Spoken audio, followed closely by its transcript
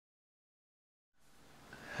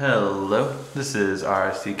Hello, this is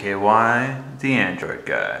RCKY, the Android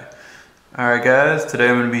guy. Alright guys, today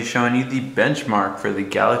I'm going to be showing you the benchmark for the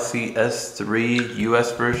Galaxy S3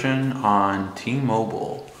 US version on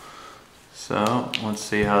T-Mobile. So, let's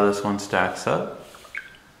see how this one stacks up.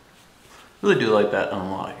 Really do like that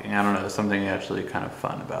unlocking. I don't know, there's something actually kind of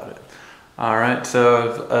fun about it. Alright,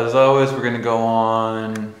 so as always we're going to go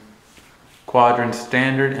on Quadrant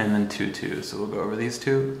Standard and then 2.2. So we'll go over these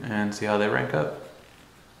two and see how they rank up.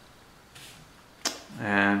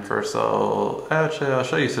 And first I'll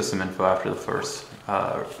show you system info after the first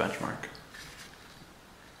benchmark.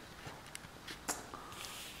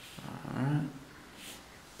 Alright.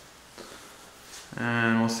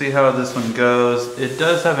 And we'll see how this one goes. It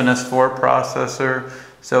does have an S4 processor,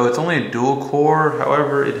 so it's only a dual core.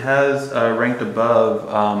 However, it has ranked above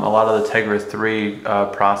a lot of the Tegra 3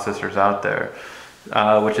 processors out there,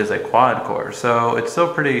 which is a quad core. So it's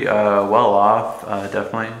still pretty well off,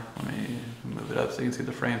 definitely. Let me move it up so you can see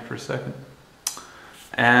the frame for a second.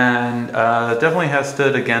 And definitely has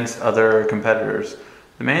stood against other competitors.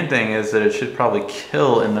 The main thing is that it should probably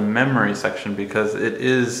kill in the memory section because it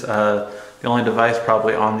is the only device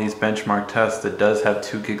probably on these benchmark tests that does have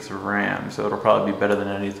 2 gigs of RAM. So it'll probably be better than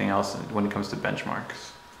anything else when it comes to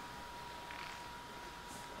benchmarks.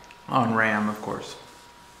 On RAM, of course.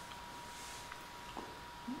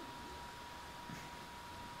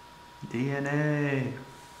 DNA.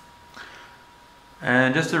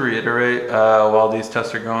 And just to reiterate, while these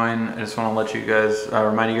tests are going, I just want to let you guys,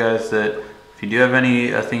 remind you guys that if you do have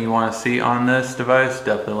anything you want to see on this device,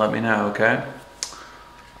 definitely let me know, okay?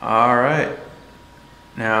 Alright.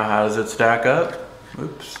 Now, how does it stack up?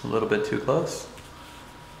 Oops, a little bit too close.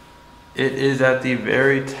 It is at the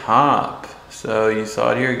very top. So you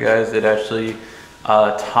saw it here, guys. It actually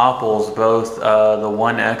topples both the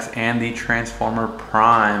 1X and the Transformer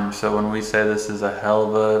Prime. So when we say this is a hell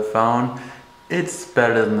of a phone, it's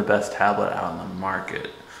better than the best tablet out on the market.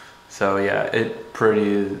 So yeah, it's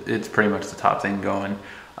pretty much the top thing going.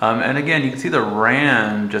 And again, you can see the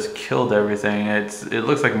RAM just killed everything. It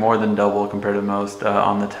looks like more than double compared to most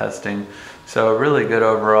on the testing. So really good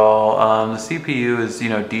overall. The CPU is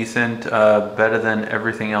decent, better than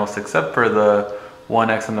everything else except for the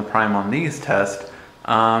 1X and the Prime on these tests.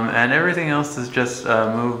 And everything else is just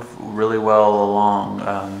moved really well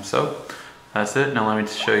along. So that's it. Now let me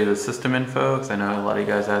show you the system info because I know a lot of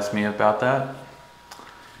you guys asked me about that.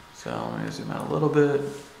 So let me zoom out a little bit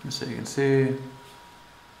just so you can see.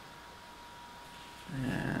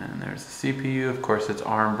 And there's the CPU. Of course, it's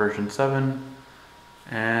ARM version 7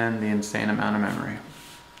 and the insane amount of memory.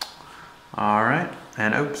 All right,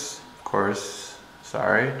 and oops, of course,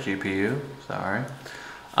 sorry, GPU, sorry.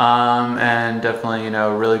 And definitely,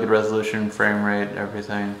 really good resolution, frame rate,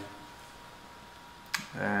 everything.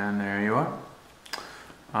 And there you are.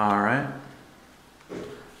 All right.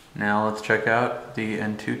 Now let's check out the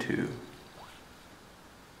N22.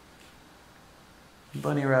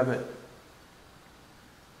 Bunny rabbit.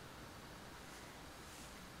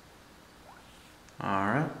 All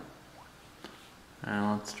right.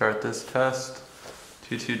 And let's start this test.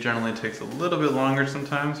 2.2 generally takes a little bit longer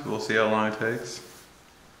sometimes, but we'll see how long it takes.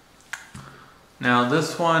 Now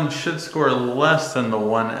this one should score less than the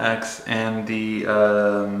 1X and the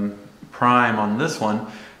Prime on this one,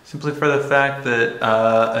 simply for the fact that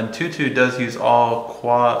N22 does use all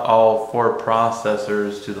 4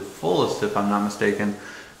 processors to the fullest, if I'm not mistaken.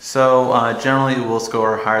 So generally it will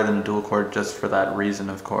score higher than a dual core just for that reason,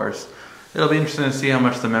 of course. It'll be interesting to see how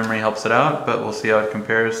much the memory helps it out, but we'll see how it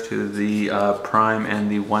compares to the Prime and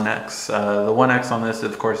the 1X. The 1X on this,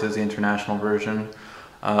 of course, is the international version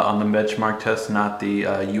on the benchmark test, not the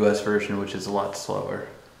US version, which is a lot slower.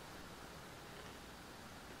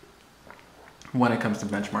 When it comes to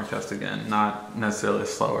benchmark test, again, not necessarily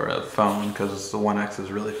slower a phone because the 1X is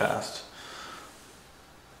really fast.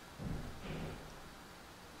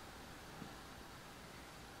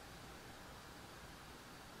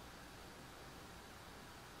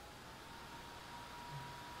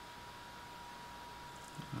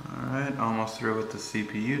 Alright, almost through with the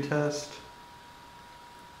CPU test.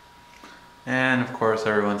 And of course,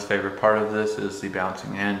 everyone's favorite part of this is the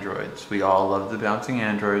bouncing androids. We all love the bouncing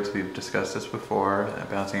androids. We've discussed this before.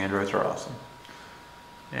 Bouncing androids are awesome.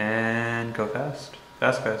 And go fast.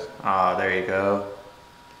 Fast, guys. Ah, there you go.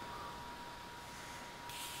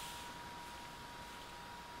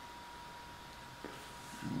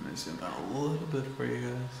 Let me zoom out a little bit for you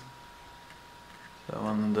guys. So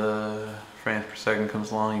when the frames per second comes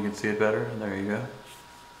along, you can see it better. There you go.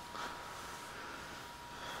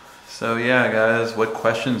 So yeah, guys, what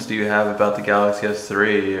questions do you have about the Galaxy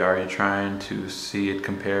S3? Are you trying to see it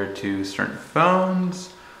compared to certain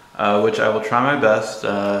phones? which I will try my best.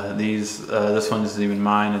 This one isn't even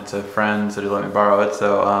mine, it's a friend's that he let me borrow it,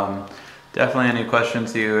 so definitely any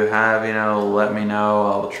questions you have, let me know.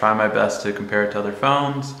 I'll try my best to compare it to other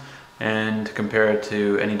phones and compare it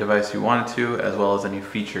to any device you want it to, as well as any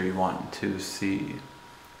feature you want to see.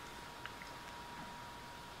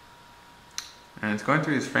 And it's going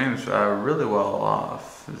through these frames really well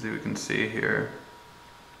off, as you can see here.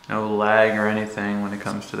 No lag or anything when it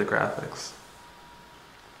comes to the graphics.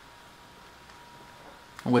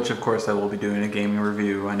 Which of course I will be doing a gaming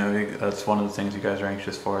review. I know that's one of the things you guys are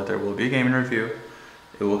anxious for. There will be a gaming review.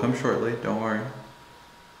 It will come shortly, don't worry.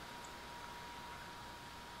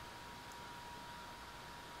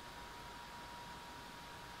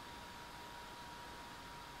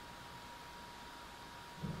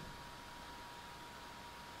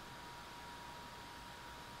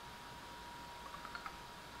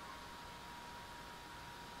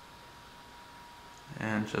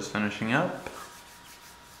 And just finishing up.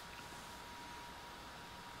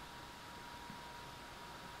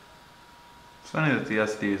 It's funny that the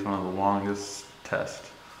SD is one of the longest tests.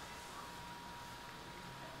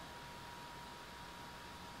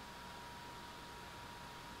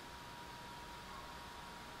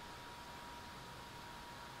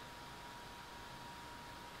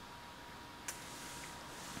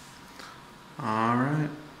 Alright,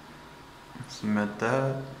 submit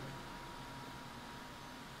that.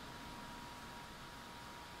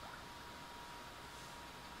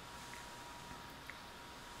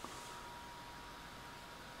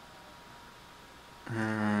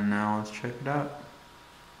 And now let's check it out.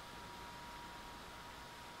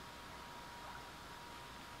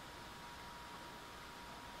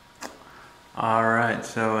 Alright,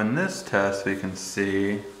 so in this test we can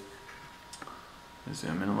see,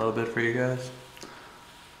 zoom in a little bit for you guys.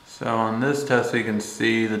 So on this test we can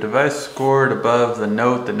see the device scored above the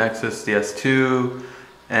Note, the Nexus, the S2,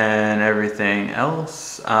 and everything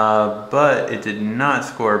else, but it did not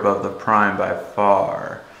score above the Prime by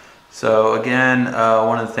far. So again,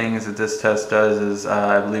 one of the things that this test does is,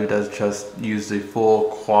 I believe it does just use the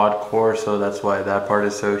full quad core, so that's why that part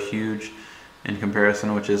is so huge in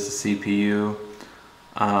comparison, which is the CPU.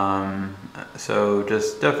 So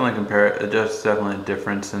just definitely compare it, just definitely a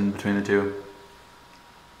difference in between the two.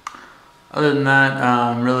 Other than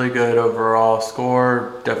that, really good overall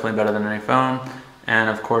score, definitely better than any phone. And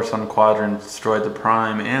of course on Quadrant destroyed the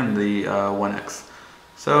Prime and the 1X.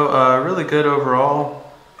 So really good overall.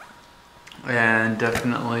 And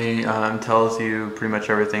definitely tells you pretty much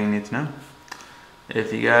everything you need to know.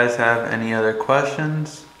 If you guys have any other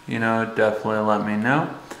questions, definitely let me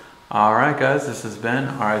know. Alright guys, this has been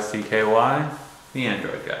RICKY, the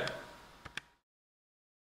Android Guy.